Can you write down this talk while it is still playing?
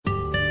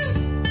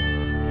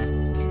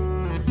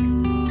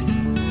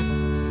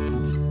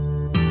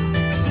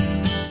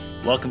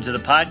Welcome to the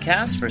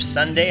podcast for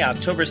Sunday,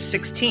 October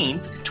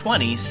 16th,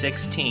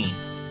 2016.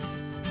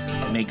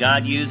 May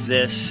God use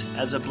this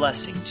as a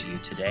blessing to you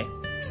today.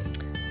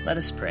 Let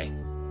us pray.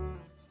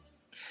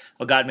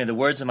 Oh God, may the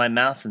words of my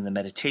mouth and the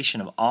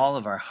meditation of all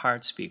of our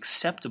hearts be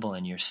acceptable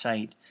in your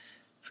sight,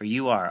 for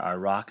you are our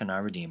rock and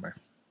our Redeemer.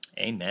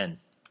 Amen.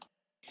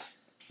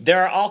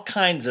 There are all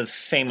kinds of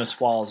famous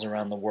walls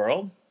around the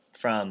world,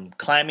 from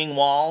climbing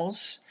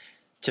walls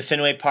to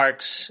Fenway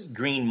Park's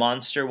Green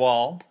Monster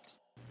Wall,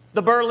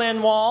 the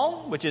Berlin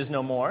Wall, which is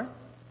no more,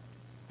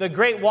 the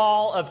Great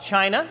Wall of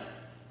China,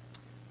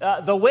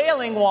 the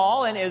Wailing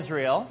Wall in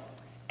Israel,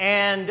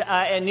 and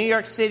in New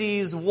York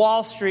City's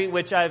Wall Street,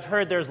 which I've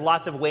heard there's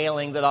lots of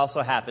wailing that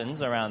also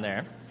happens around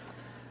there.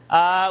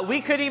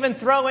 We could even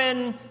throw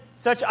in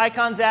such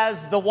icons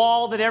as the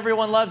wall that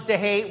everyone loves to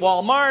hate,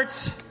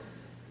 Walmart,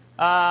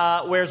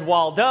 Where's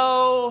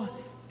Waldo,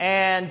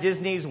 and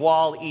Disney's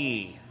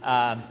Wall-E.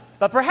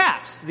 But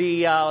perhaps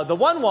the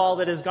one wall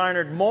that has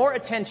garnered more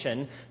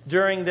attention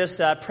during this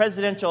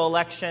presidential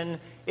election,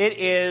 it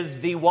is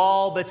the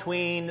wall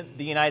between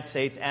the United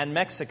States and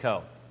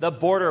Mexico, the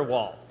border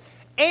wall.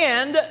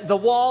 And the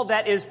wall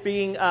that is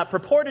being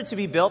purported to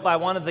be built by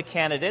one of the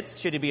candidates,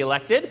 should he be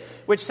elected,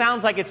 which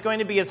sounds like it's going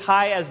to be as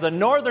high as the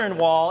Northern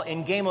Wall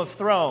in Game of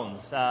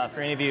Thrones,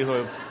 for any of you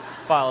who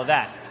follow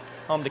that.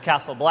 Home to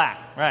Castle Black,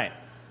 right.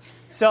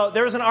 So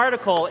there was an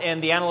article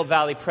in the Antelope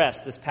Valley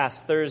Press this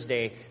past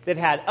Thursday that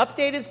had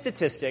updated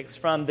statistics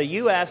from the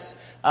U.S.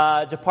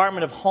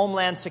 Department of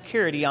Homeland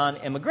Security on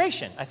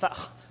immigration. I thought,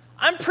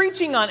 I'm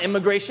preaching on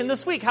immigration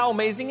this week. How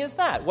amazing is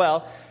that?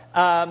 Well,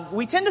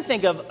 we tend to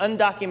think of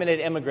undocumented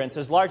immigrants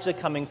as largely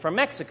coming from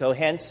Mexico,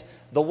 hence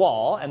the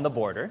wall and the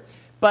border.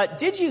 But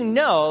did you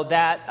know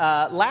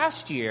that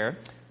last year,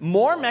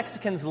 more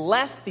Mexicans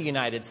left the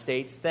United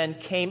States than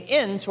came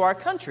into our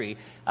country?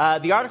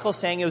 The article is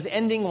saying it was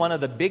ending one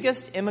of the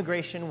biggest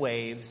immigration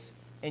waves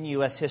in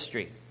U.S.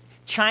 history.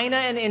 China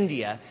and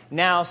India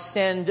now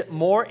send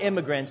more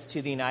immigrants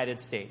to the United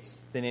States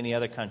than any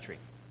other country.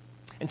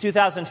 In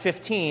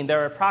 2015, there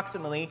were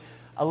approximately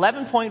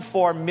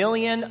 11.4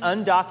 million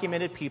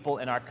undocumented people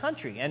in our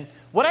country. And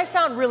what I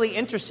found really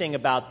interesting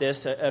about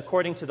this,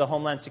 according to the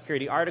Homeland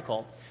Security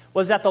article,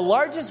 was that the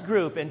largest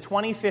group in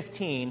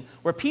 2015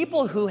 were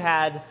people who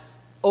had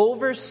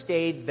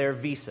overstayed their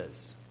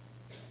visas.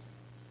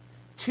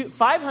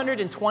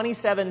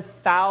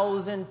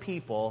 527,000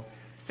 people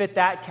fit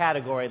that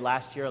category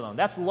last year alone.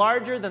 That's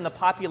larger than the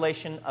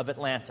population of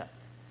Atlanta.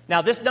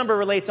 Now, this number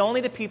relates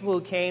only to people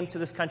who came to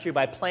this country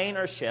by plane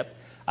or ship.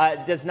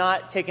 It does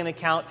not take into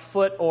account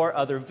foot or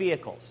other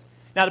vehicles.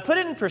 Now, to put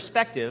it in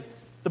perspective,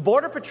 the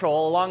Border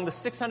Patrol, along the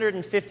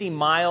 650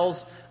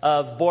 miles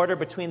of border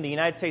between the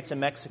United States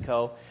and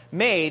Mexico,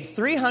 made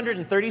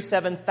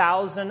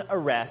 337,000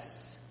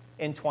 arrests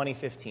in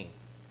 2015.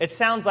 It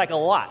sounds like a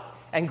lot.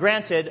 And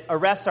granted,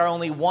 arrests are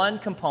only one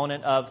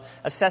component of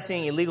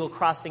assessing illegal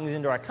crossings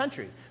into our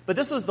country. But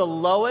this was the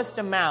lowest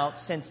amount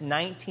since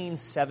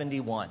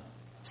 1971.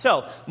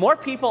 So, more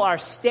people are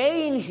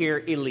staying here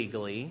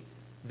illegally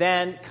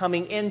than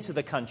coming into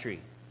the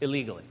country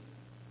illegally.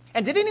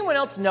 And did anyone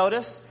else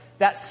notice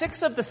that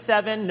 6 of the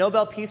 7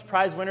 Nobel Peace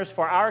Prize winners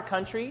for our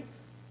country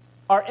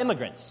are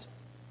immigrants?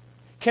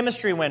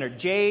 Chemistry winner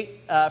J.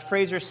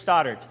 Fraser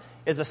Stoddart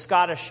is a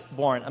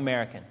Scottish-born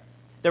American.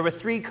 There were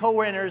 3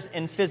 co-winners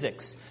in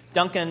physics: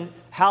 Duncan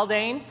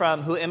Haldane,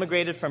 who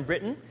immigrated from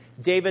Britain,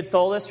 David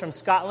Tholis from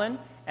Scotland,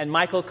 and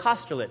Michael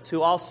Kosterlitz,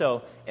 who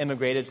also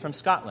immigrated from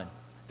Scotland.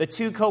 The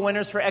 2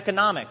 co-winners for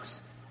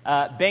economics,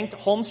 Bengt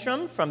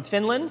Holmstrom from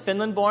Finland,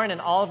 Finland-born,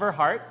 and Oliver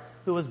Hart,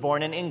 who was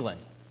born in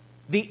England.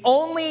 The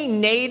only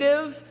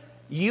native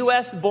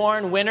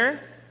U.S.-born winner,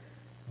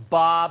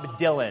 Bob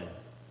Dylan,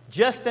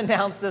 just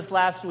announced this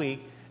last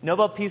week,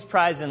 Nobel Peace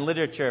Prize in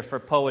Literature for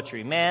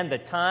Poetry. Man, the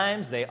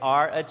times, they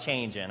are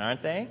a-changin',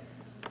 aren't they?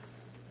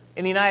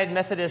 In the United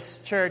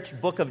Methodist Church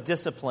Book of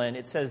Discipline,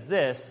 it says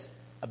this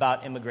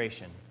about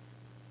immigration.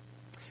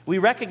 We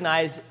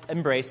recognize,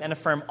 embrace, and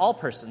affirm all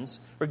persons,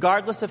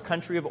 regardless of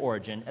country of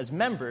origin, as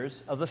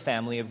members of the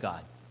family of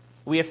God.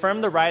 We affirm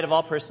the right of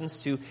all persons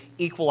to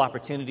equal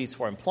opportunities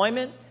for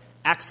employment,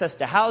 access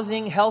to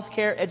housing, health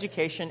care,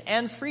 education,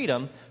 and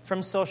freedom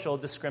from social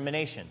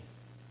discrimination.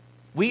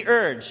 We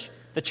urge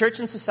the church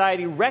and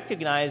society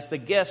recognize the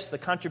gifts, the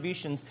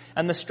contributions,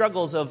 and the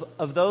struggles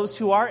of those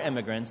who are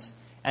immigrants,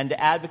 and to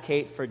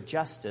advocate for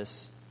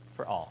justice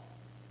for all.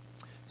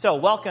 So,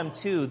 welcome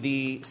to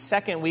the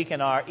second week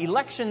in our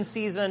election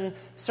season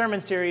sermon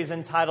series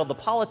entitled The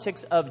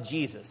Politics of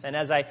Jesus. And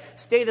as I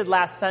stated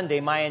last Sunday,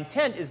 my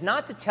intent is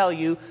not to tell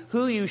you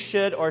who you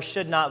should or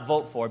should not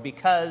vote for,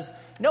 because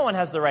no one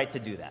has the right to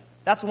do that.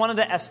 That's one of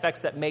the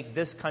aspects that make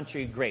this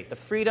country great, the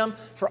freedom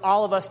for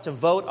all of us to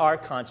vote our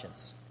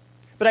conscience.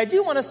 But I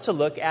do want us to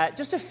look at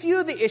just a few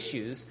of the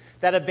issues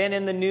that have been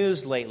in the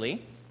news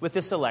lately with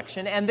this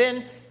election, and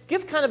then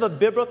give kind of a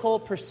biblical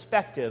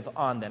perspective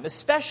on them,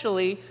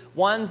 especially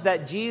ones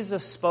that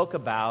Jesus spoke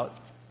about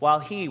while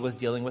he was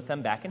dealing with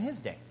them back in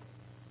his day.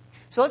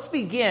 So let's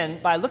begin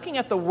by looking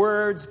at the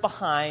words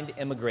behind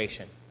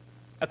immigration.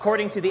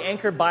 According to the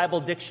Anchor Bible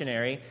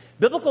Dictionary,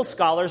 biblical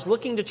scholars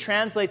looking to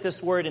translate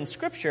this word in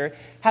Scripture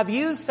have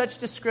used such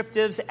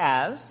descriptives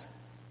as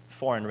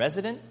foreign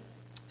resident,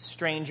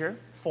 stranger,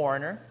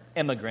 foreigner,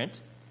 immigrant,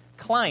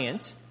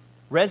 client,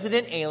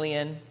 resident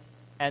alien,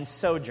 and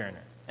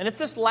sojourner. And it's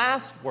this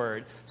last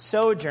word,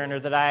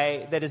 sojourner,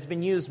 that has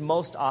been used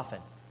most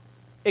often.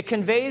 It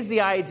conveys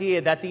the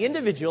idea that the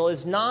individual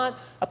is not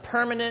a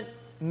permanent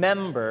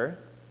member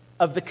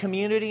of the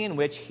community in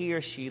which he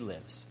or she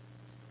lives.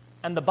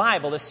 And the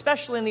Bible,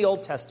 especially in the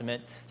Old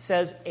Testament,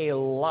 says a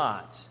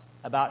lot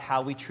about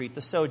how we treat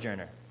the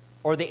sojourner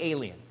or the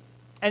alien.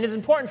 And it's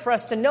important for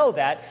us to know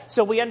that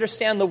so we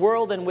understand the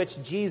world in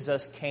which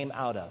Jesus came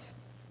out of.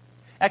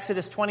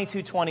 Exodus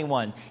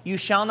 22:21, "You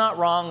shall not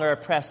wrong or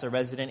oppress a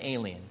resident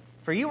alien,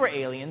 for you were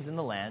aliens in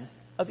the land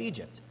of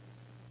Egypt."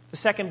 The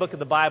second book of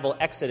the Bible,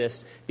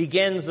 Exodus,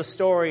 begins the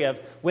story of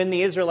when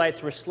the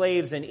Israelites were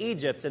slaves in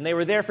Egypt, and they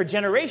were there for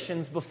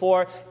generations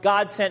before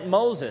God sent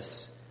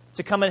Moses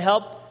to come and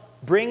help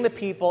bring the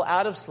people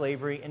out of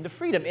slavery into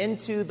freedom,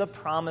 into the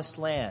promised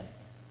land.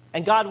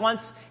 And God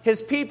wants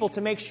his people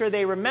to make sure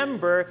they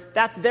remember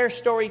that's their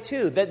story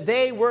too, that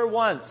they were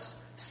once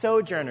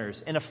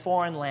sojourners in a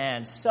foreign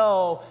land.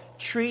 So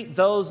treat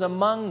those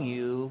among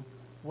you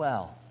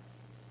well.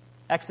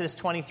 Exodus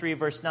 23,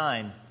 verse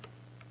 9.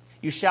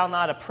 "You shall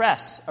not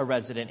oppress a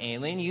resident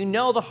alien. You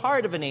know the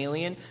heart of an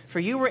alien, for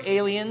you were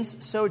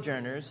aliens,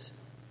 sojourners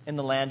in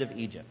the land of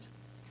Egypt."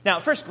 Now,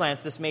 at first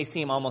glance, this may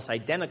seem almost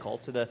identical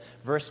to the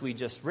verse we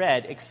just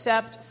read,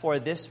 except for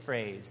this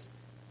phrase,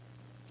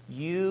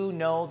 "You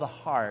know the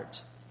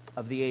heart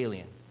of the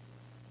alien."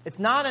 It's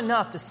not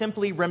enough to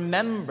simply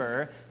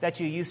remember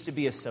that you used to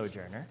be a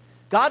sojourner.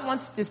 God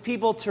wants his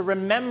people to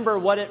remember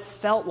what it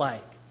felt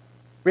like.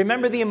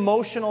 Remember the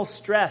emotional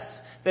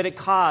stress that it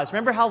caused.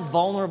 Remember how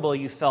vulnerable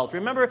you felt.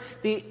 Remember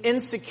the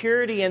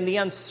insecurity and the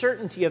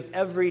uncertainty of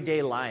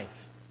everyday life.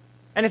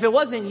 And if it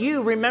wasn't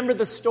you, remember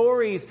the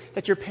stories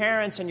that your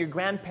parents and your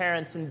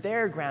grandparents and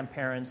their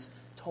grandparents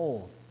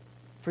told.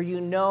 For you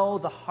know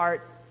the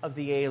heart of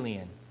the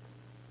alien,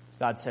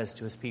 God says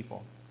to his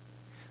people.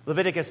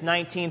 Leviticus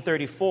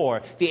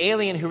 19:34, "The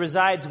alien who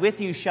resides with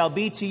you shall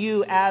be to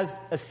you as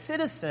a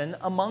citizen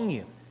among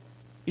you.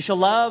 You shall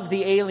love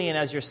the alien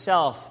as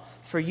yourself,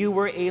 for you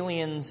were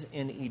aliens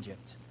in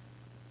Egypt."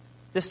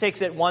 This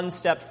takes it one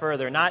step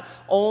further. Not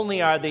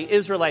only are the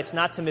Israelites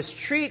not to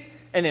mistreat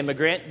an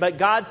immigrant, but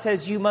God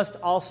says you must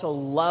also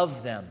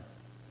love them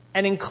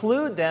and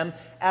include them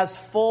as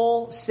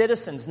full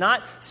citizens,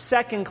 not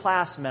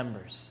second-class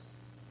members.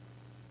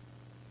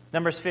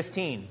 Numbers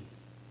 15.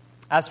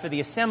 "As for the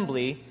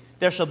assembly,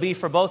 there shall be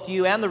for both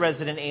you and the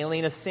resident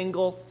alien a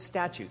single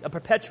statute, a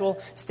perpetual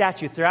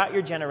statute throughout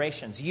your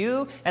generations.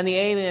 You and the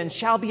alien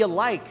shall be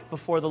alike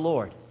before the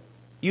Lord.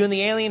 You and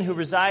the alien who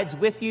resides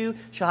with you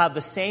shall have the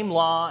same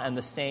law and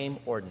the same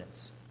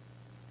ordinance."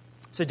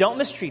 So don't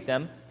mistreat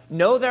them.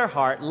 Know their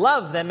heart,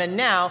 love them, and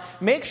now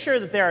make sure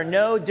that there are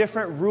no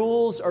different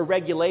rules or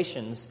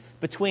regulations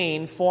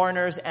between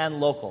foreigners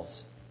and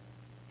locals.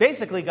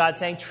 Basically, God's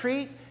saying,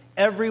 treat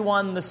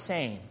everyone the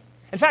same.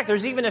 In fact,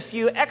 there's even a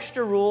few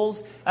extra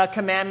rules,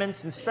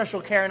 commandments, and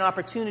special care and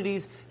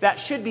opportunities that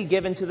should be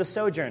given to the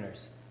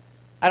sojourners.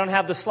 I don't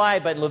have the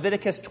slide, but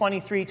Leviticus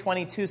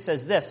 23:22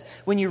 says this,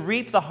 "When you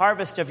reap the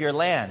harvest of your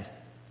land,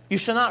 you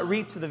shall not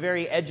reap to the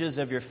very edges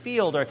of your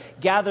field or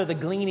gather the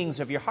gleanings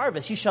of your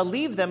harvest. You shall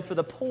leave them for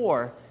the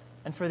poor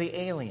and for the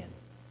alien.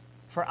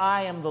 For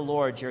I am the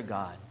Lord your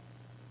God."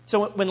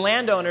 So when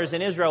landowners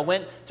in Israel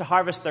went to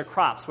harvest their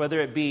crops,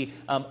 whether it be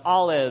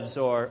olives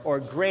or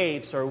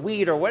grapes or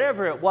wheat or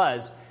whatever it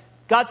was,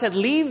 God said,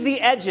 leave the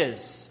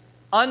edges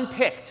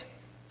unpicked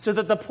so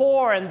that the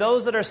poor and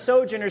those that are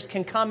sojourners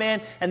can come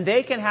in and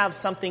they can have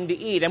something to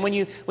eat. And when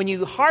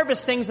you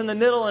harvest things in the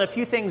middle and a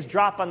few things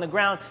drop on the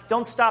ground,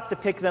 don't stop to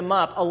pick them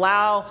up.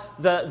 Allow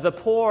the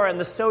poor and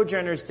the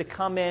sojourners to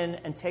come in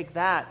and take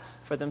that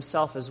for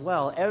themselves as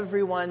well.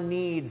 Everyone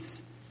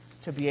needs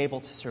to be able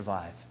to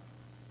survive.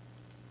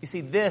 You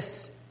see,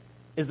 this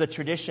is the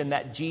tradition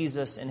that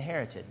Jesus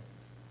inherited.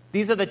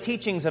 These are the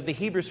teachings of the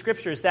Hebrew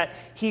Scriptures that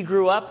he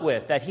grew up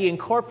with, that he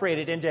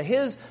incorporated into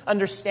his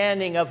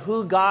understanding of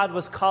who God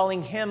was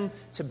calling him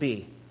to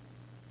be.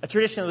 A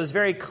tradition that was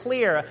very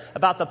clear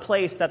about the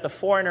place that the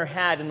foreigner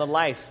had in the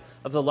life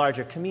of the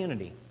larger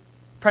community.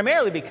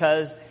 Primarily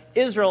because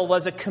Israel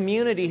was a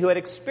community who had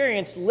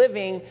experienced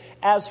living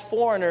as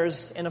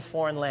foreigners in a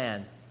foreign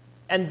land.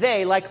 And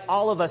they, like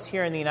all of us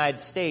here in the United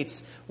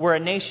States, were a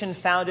nation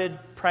founded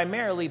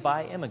primarily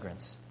by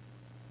immigrants.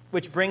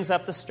 Which brings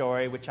up the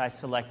story which I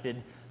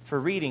selected for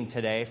reading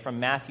today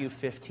from Matthew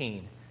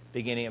 15,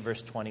 beginning at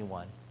verse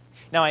 21.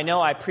 Now, I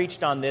know I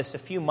preached on this a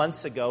few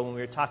months ago when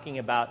we were talking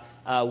about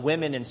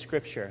women in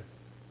Scripture.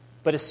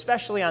 But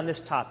especially on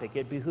this topic,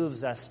 it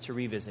behooves us to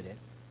revisit it.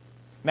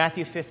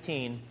 Matthew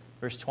 15,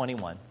 verse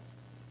 21.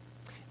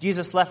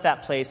 Jesus left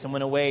that place and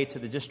went away to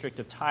the district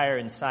of Tyre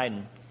and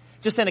Sidon.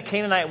 Just then a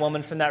Canaanite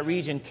woman from that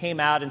region came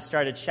out and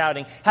started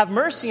shouting, "Have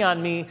mercy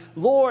on me,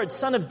 Lord,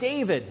 Son of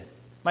David.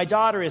 My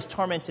daughter is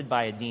tormented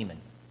by a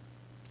demon."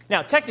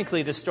 Now,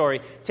 technically, this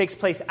story takes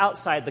place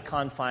outside the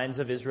confines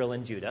of Israel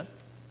and Judah.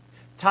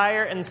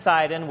 Tyre and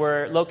Sidon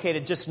were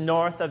located just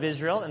north of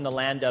Israel in the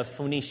land of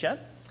Phoenicia.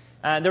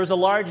 And there was a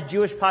large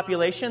Jewish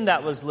population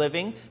that was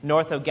living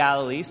north of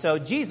Galilee. So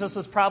Jesus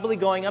was probably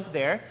going up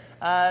there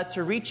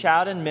to reach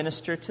out and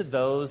minister to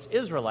those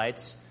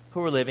Israelites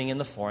who were living in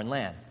the foreign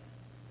land.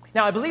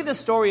 Now, I believe this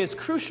story is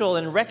crucial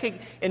in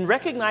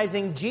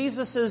recognizing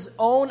Jesus'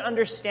 own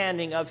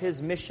understanding of his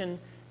mission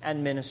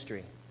and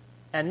ministry.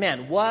 And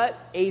man, what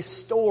a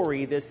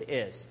story this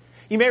is.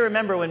 You may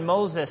remember when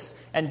Moses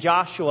and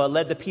Joshua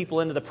led the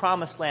people into the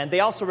Promised Land, they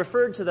also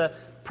referred to the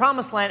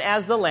Promised Land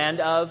as the land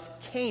of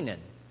Canaan.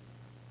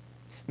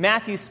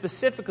 Matthew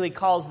specifically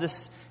calls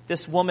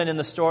this woman in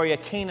the story a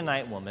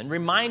Canaanite woman,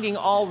 reminding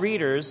all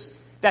readers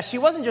that she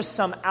wasn't just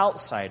some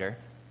outsider.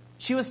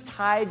 She was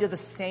tied to the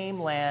same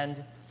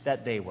land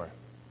that they were.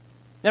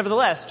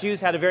 Nevertheless,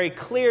 Jews had a very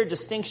clear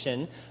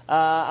distinction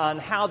on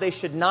how they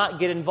should not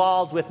get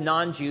involved with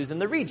non-Jews in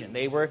the region.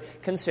 They were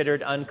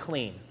considered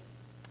unclean.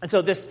 And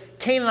so this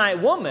Canaanite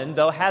woman,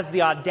 though, has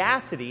the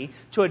audacity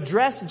to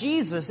address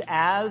Jesus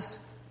as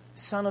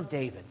Son of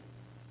David.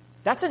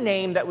 That's a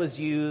name that was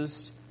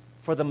used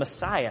for the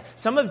Messiah.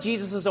 Some of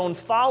Jesus' own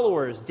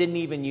followers didn't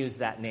even use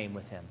that name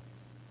with him.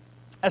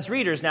 As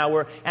readers now,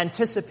 we're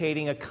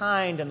anticipating a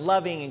kind and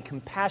loving and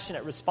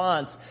compassionate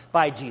response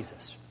by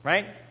Jesus,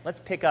 right? Let's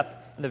pick up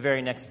in the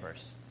very next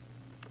verse.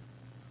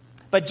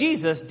 But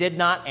Jesus did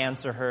not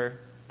answer her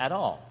at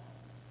all.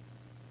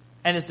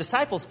 And his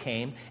disciples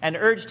came and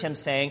urged him,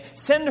 saying,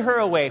 "Send her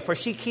away, for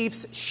she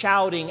keeps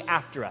shouting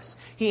after us."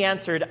 He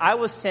answered, "I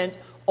was sent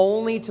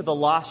only to the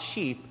lost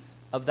sheep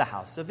of the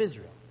house of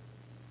Israel."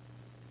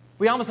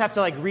 We almost have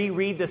to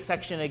reread this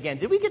section again.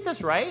 Did we get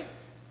this right?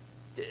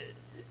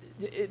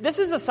 This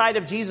is a side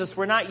of Jesus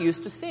we're not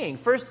used to seeing.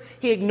 First,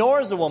 he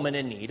ignores a woman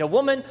in need, a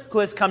woman who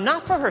has come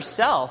not for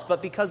herself,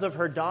 but because of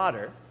her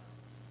daughter.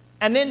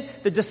 And then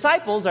the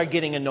disciples are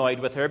getting annoyed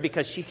with her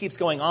because she keeps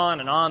going on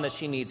and on that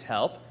she needs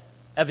help.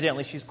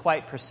 Evidently, she's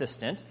quite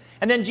persistent.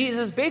 And then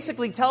Jesus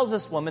basically tells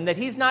this woman that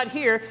he's not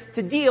here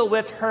to deal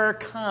with her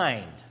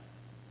kind.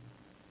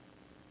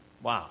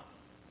 Wow.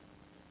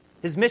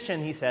 His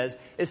mission, he says,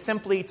 is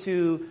simply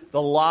to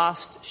the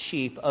lost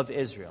sheep of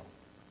Israel.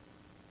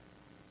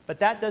 But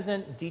that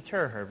doesn't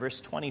deter her.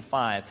 Verse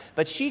 25.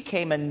 But she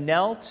came and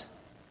knelt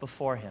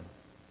before him.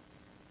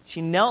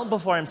 She knelt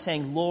before him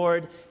saying,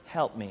 "Lord,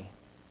 help me."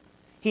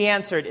 He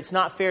answered, "It's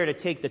not fair to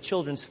take the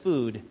children's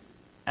food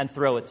and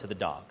throw it to the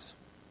dogs."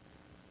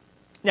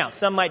 Now,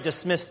 some might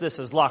dismiss this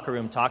as locker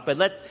room talk, but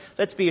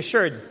let's be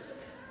assured.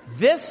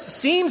 This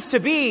seems to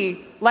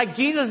be like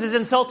Jesus is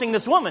insulting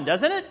this woman,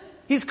 doesn't it?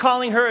 He's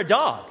calling her a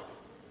dog.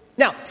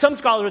 Now, some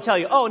scholars will tell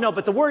you, oh, no,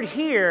 but the word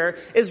here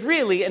is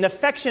really an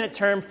affectionate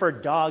term for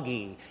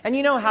doggy. And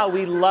you know how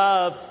we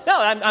love, no,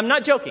 I'm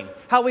not joking,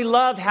 how we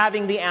love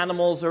having the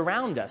animals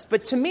around us.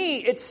 But to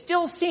me, it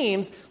still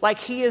seems like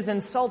he is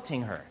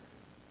insulting her.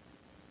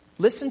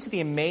 Listen to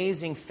the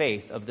amazing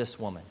faith of this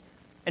woman.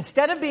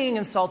 Instead of being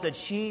insulted,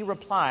 she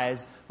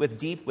replies with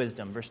deep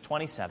wisdom. Verse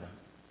 27.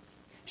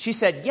 She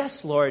said,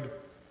 "Yes, Lord,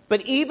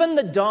 but even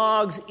the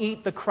dogs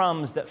eat the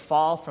crumbs that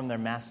fall from their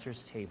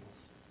master's tables."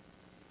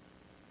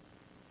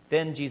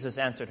 Then Jesus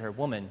answered her,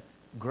 "Woman,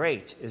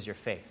 great is your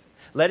faith.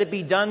 Let it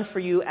be done for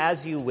you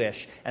as you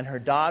wish." And her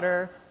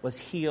daughter was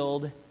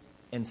healed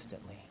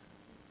instantly.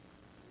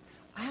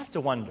 I have to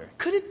wonder,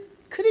 could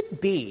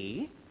it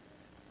be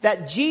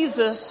that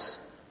Jesus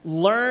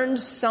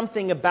learned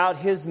something about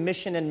his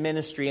mission and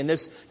ministry in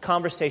this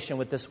conversation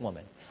with this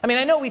woman? I mean,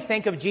 I know we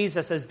think of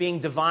Jesus as being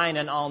divine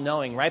and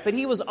all-knowing, right? But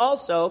he was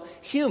also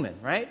human,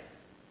 right?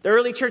 The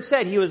early church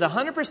said he was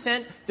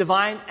 100%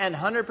 divine and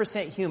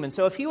 100% human.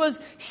 So if he was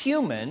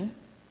human,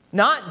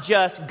 not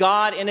just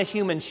God in a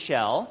human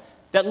shell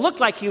that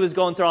looked like he was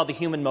going through all the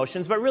human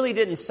motions, but really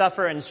didn't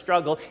suffer and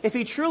struggle, if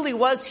he truly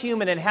was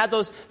human and had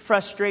those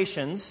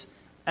frustrations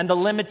and the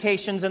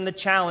limitations and the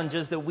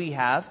challenges that we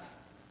have,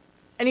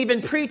 and he'd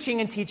been preaching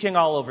and teaching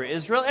all over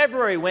Israel.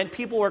 Everywhere he went,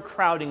 people were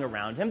crowding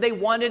around him. They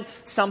wanted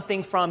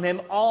something from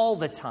him all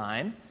the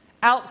time.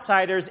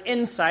 Outsiders,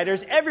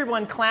 insiders,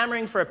 everyone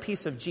clamoring for a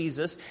piece of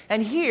Jesus.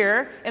 And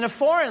here, in a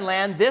foreign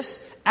land,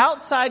 this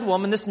outside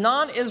woman, this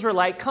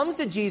non-Israelite, comes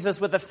to Jesus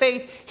with a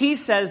faith, he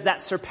says, that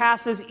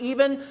surpasses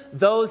even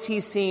those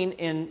he's seen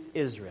in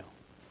Israel.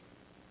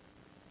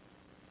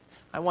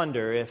 I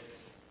wonder if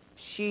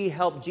she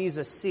helped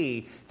Jesus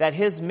see that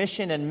his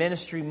mission and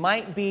ministry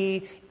might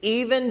be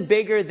even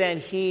bigger than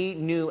he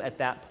knew at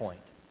that point.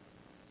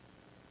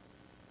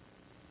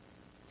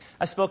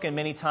 I've spoken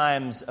many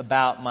times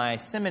about my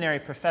seminary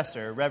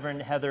professor,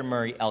 Reverend Heather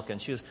Murray Elkin.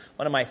 She was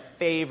one of my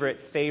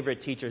favorite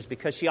teachers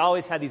because she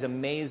always had these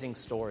amazing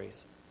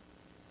stories.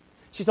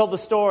 She told the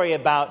story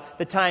about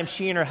the time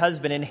she and her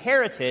husband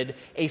inherited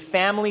a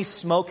family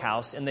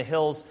smokehouse in the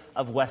hills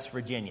of West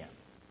Virginia.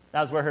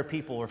 That was where her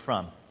people were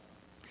from.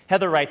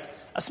 Heather writes,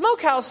 "A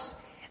smokehouse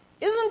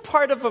isn't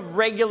part of a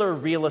regular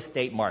real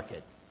estate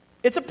market.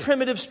 It's a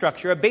primitive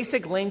structure, a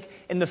basic link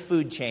in the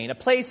food chain, a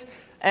place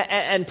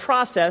and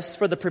process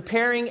for the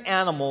preparing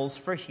animals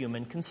for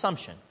human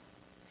consumption.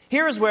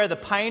 Here is where the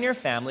pioneer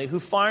family who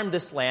farmed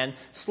this land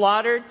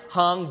slaughtered,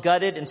 hung,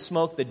 gutted, and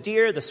smoked the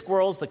deer, the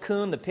squirrels, the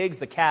coon, the pigs,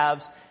 the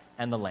calves,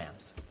 and the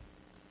lambs.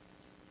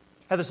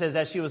 Heather says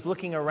as she was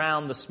looking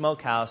around the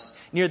smokehouse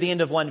near the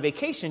end of one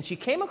vacation, she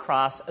came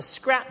across a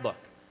scrapbook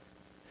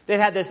that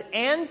had this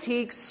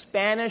antique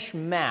Spanish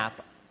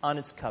map on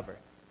its cover.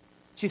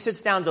 She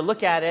sits down to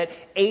look at it.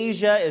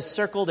 Asia is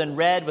circled in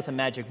red with a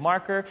magic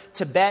marker.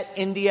 Tibet,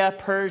 India,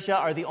 Persia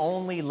are the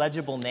only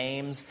legible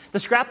names. The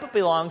scrapbook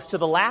belongs to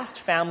the last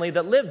family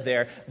that lived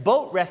there,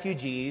 boat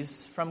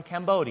refugees from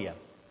Cambodia.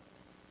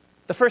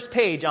 The first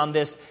page on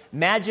this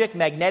magic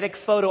magnetic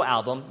photo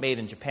album, made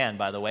in Japan,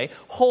 by the way,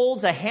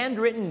 holds a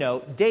handwritten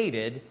note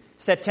dated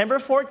September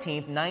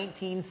 14th,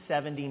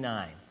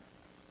 1979.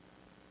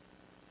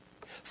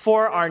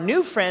 For our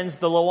new friends,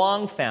 the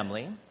Luong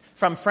family,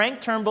 from Frank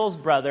Turnbull's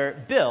brother,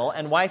 Bill,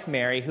 and wife,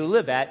 Mary, who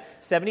live at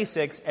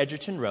 76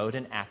 Edgerton Road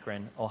in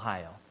Akron,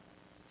 Ohio.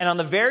 And on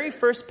the very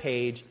first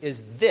page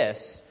is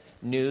this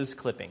news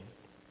clipping.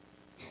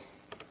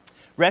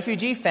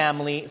 Refugee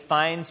family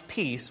finds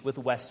peace with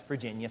West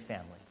Virginia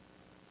family.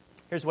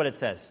 Here's what it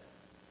says.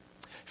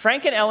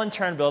 Frank and Ellen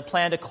Turnbull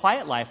planned a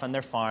quiet life on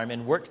their farm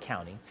in Wirt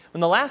County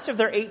when the last of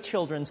their 8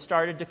 children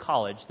started to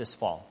college this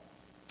fall.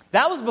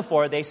 That was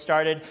before they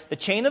started the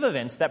chain of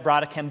events that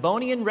brought a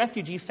Cambodian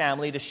refugee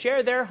family to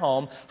share their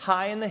home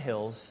high in the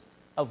hills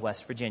of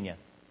West Virginia.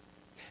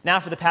 Now,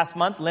 for the past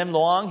month, Lim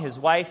Luong, his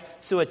wife,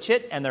 Sua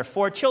Chit, and their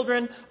 4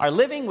 children are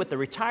living with the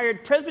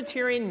retired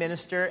Presbyterian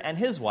minister and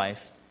his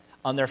wife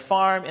on their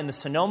farm in the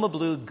Sonoma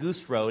Blue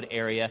Goose Road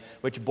area,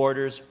 which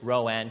borders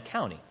Rowan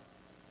County.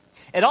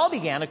 It all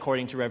began,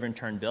 according to Reverend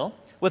Turnbull,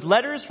 with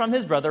letters from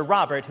his brother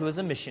Robert, who is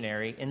a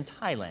missionary in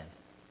Thailand.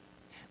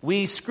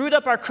 We screwed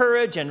up our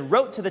courage and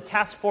wrote to the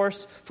Task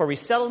Force for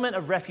Resettlement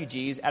of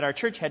Refugees at our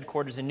church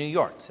headquarters in New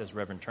York, says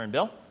Reverend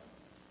Turnbull.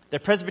 The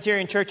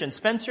Presbyterian Church in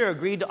Spencer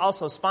agreed to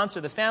also sponsor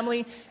the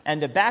family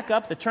and to back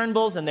up the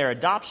Turnbulls in their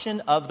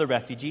adoption of the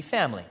refugee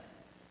family.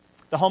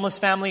 The homeless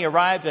family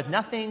arrived with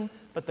nothing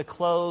but the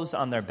clothes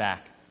on their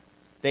back.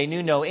 They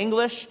knew no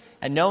English,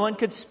 and no one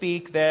could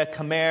speak the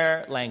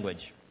Khmer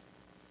language.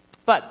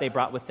 But they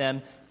brought with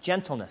them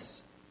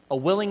gentleness, a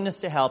willingness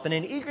to help, and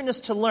an eagerness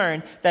to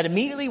learn that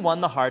immediately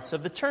won the hearts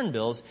of the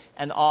Turnbulls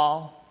and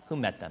all who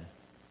met them.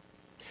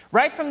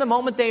 Right from the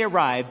moment they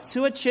arrived,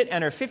 Sua Chit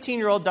and her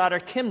 15-year-old daughter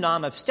Kim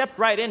Nam have stepped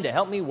right in to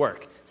help me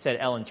work, said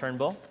Ellen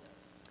Turnbull.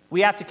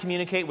 We have to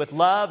communicate with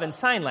love and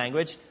sign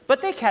language,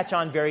 but they catch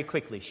on very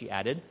quickly, she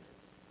added.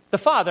 The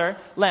father,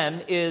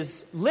 Lem,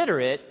 is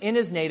literate in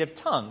his native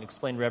tongue,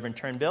 explained Reverend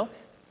Turnbull.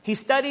 He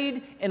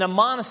studied in a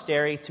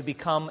monastery to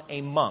become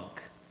a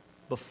monk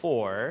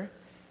before.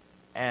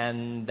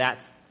 And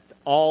that's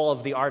all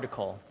of the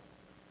article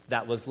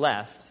that was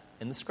left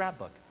in the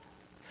scrapbook.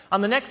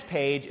 On the next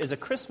page is a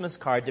Christmas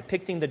card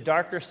depicting the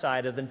darker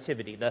side of the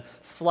Nativity, the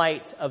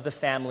flight of the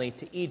family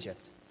to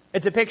Egypt.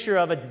 It's a picture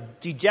of a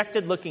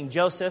dejected-looking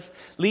Joseph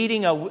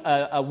leading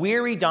a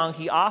weary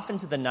donkey off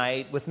into the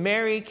night with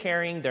Mary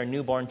carrying their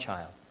newborn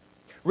child.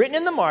 Written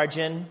in the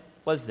margin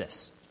was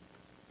this.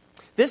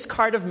 This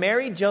card of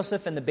Mary,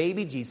 Joseph, and the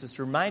baby Jesus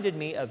reminded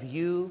me of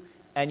you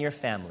and your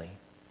family.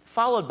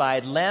 Followed by,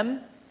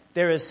 Lem,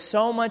 there is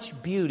so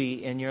much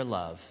beauty in your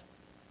love.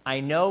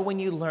 I know when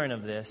you learn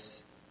of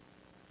this,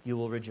 you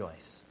will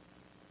rejoice.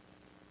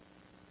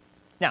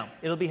 Now,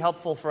 it'll be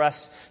helpful for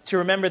us to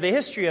remember the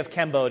history of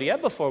Cambodia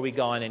before we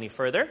go on any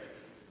further.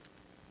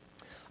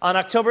 On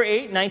October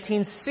 8,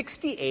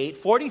 1968,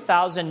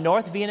 40,000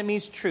 North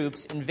Vietnamese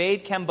troops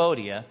invade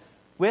Cambodia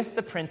with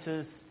the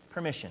prince's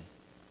permission.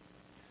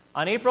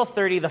 On April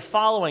 30, the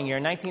following year,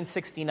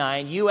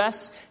 1969,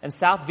 U.S. and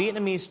South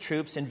Vietnamese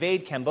troops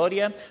invade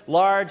Cambodia.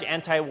 Large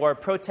anti-war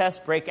protests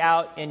break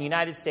out in the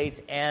United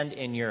States and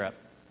in Europe.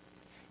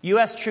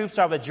 U.S. troops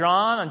are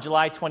withdrawn on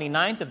July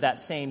 29th of that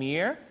same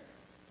year.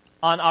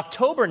 On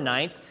October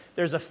 9th,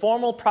 there's a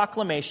formal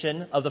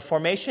proclamation of the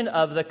formation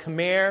of the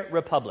Khmer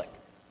Republic.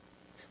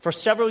 For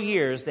several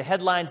years, the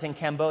headlines in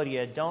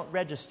Cambodia don't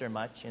register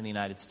much in the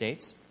United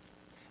States.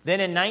 Then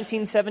in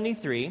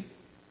 1973,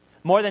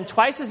 more than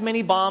twice as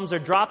many bombs are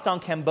dropped on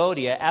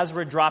Cambodia as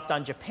were dropped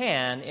on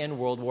Japan in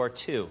World War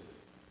II.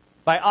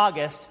 By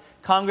August,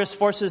 Congress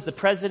forces the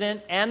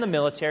president and the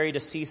military to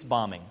cease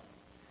bombing.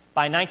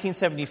 By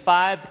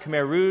 1975, the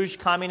Khmer Rouge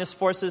communist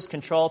forces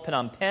control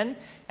Phnom Penh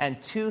and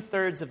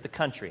 2/3 of the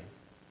country.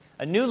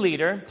 A new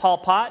leader, Pol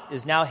Pot,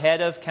 is now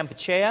head of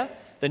Kampuchea,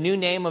 the new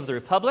name of the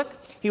republic.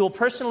 He will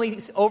personally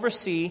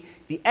oversee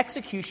the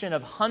execution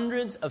of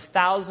hundreds of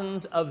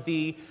thousands of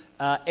the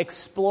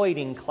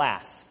exploiting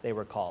class, they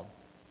were called.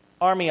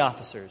 Army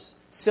officers,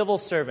 civil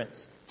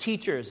servants,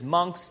 teachers,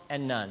 monks,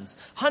 and nuns.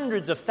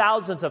 Hundreds of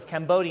thousands of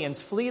Cambodians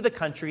flee the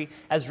country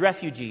as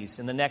refugees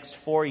in the next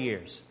 4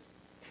 years.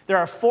 There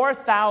are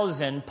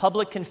 4,000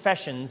 public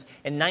confessions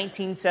in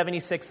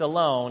 1976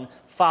 alone,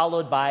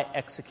 followed by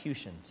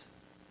executions.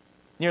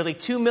 Nearly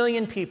 2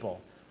 million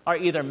people are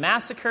either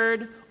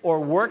massacred or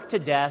worked to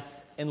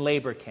death in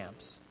labor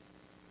camps.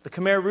 The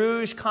Khmer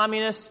Rouge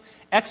communists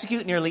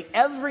execute nearly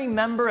every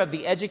member of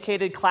the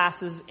educated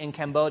classes in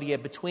Cambodia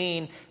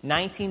between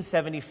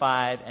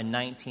 1975 and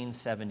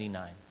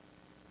 1979.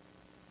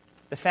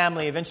 The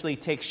family eventually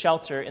takes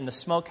shelter in the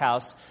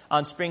smokehouse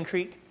on Spring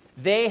Creek.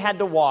 They had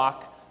to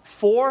walk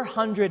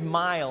 400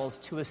 miles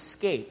to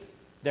escape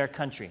their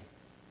country.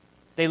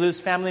 They lose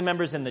family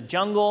members in the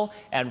jungle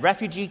and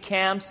refugee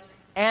camps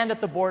and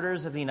at the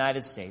borders of the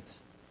United States.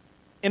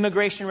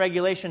 Immigration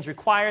regulations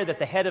require that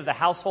the head of the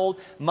household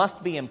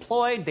must be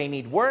employed. They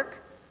need work.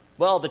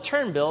 Well, the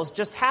Turnbulls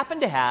just happen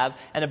to have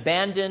an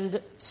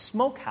abandoned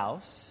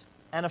smokehouse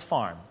and a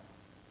farm.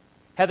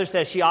 Heather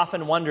says she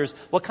often wonders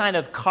what kind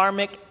of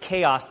karmic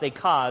chaos they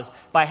cause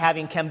by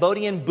having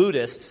Cambodian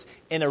Buddhists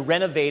in a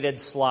renovated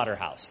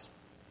slaughterhouse.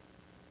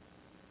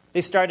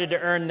 They started to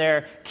earn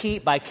their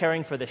keep by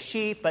caring for the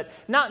sheep, but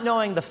not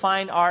knowing the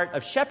fine art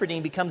of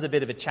shepherding becomes a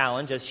bit of a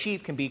challenge, as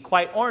sheep can be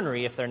quite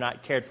ornery if they're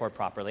not cared for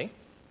properly.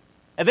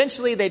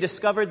 Eventually, they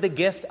discovered the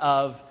gift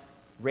of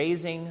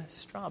raising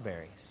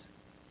strawberries.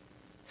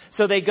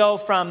 So they go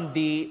from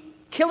the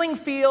killing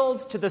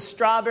fields to the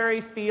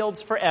strawberry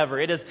fields forever.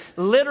 It is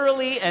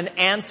literally an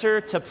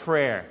answer to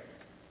prayer.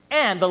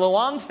 And the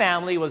Luong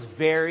family was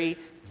very,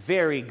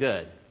 very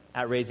good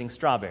at raising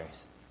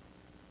strawberries.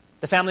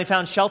 The family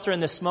found shelter in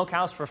this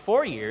smokehouse for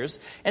 4 years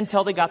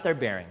until they got their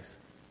bearings.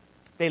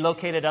 They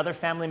located other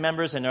family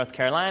members in North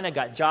Carolina,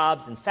 got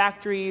jobs in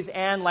factories,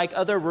 and like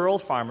other rural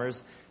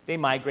farmers, they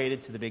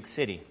migrated to the big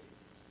city.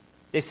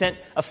 They sent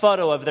a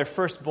photo of their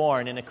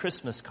firstborn in a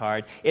Christmas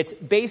card. It's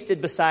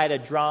basted beside a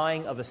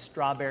drawing of a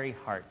strawberry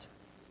heart.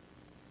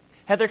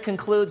 Heather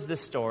concludes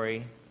this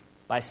story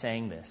by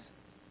saying this.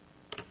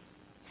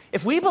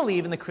 If we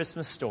believe in the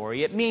Christmas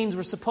story, it means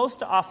we're supposed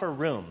to offer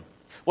room,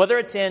 whether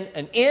it's in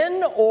an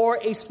inn or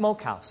a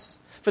smokehouse,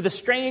 for the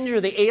stranger,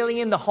 the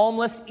alien, the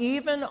homeless,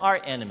 even our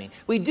enemy.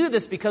 We do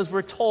this because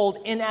we're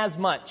told,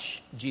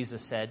 inasmuch,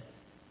 Jesus said,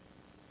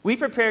 we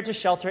prepare to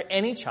shelter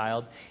any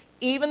child,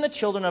 even the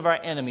children of our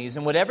enemies,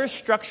 and whatever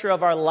structure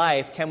of our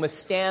life can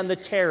withstand the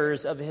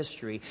terrors of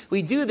history.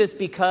 We do this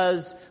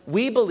because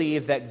we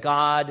believe that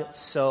God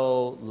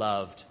so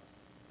loved.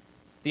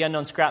 The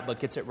Unknown Scrapbook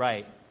gets it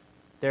right.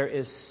 There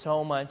is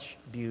so much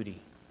beauty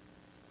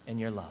in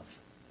your love.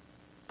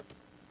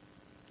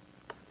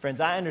 Friends,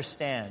 I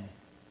understand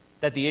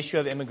that the issue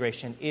of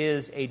immigration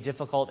is a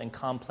difficult and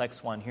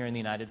complex one here in the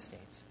United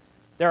States.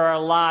 There are a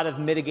lot of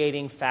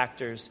mitigating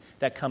factors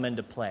that come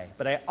into play.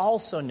 But I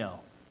also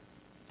know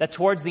that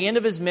towards the end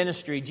of his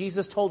ministry,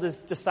 Jesus told his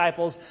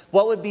disciples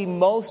what would be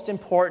most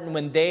important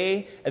when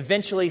they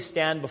eventually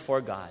stand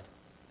before God.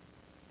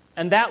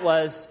 And that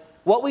was,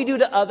 what we do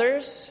to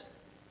others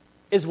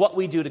is what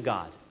we do to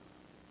God.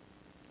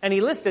 And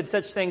he listed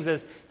such things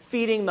as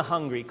feeding the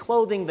hungry,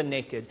 clothing the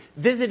naked,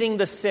 visiting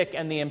the sick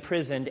and the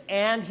imprisoned.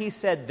 And he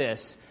said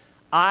this,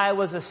 I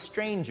was a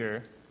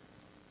stranger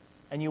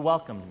and you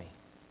welcomed me.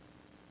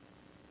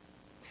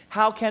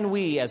 How can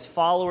we, as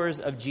followers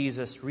of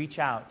Jesus, reach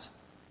out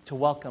to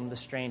welcome the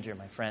stranger,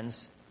 my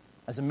friends?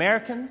 As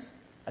Americans,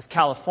 as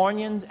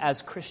Californians,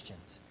 as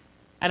Christians.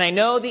 And I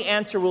know the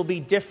answer will be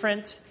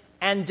different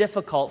and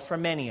difficult for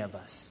many of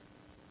us.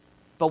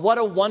 But what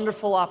a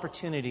wonderful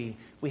opportunity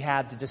we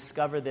have to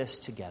discover this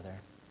together.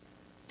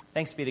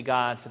 Thanks be to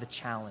God for the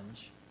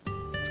challenge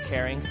of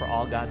caring for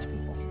all God's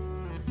people.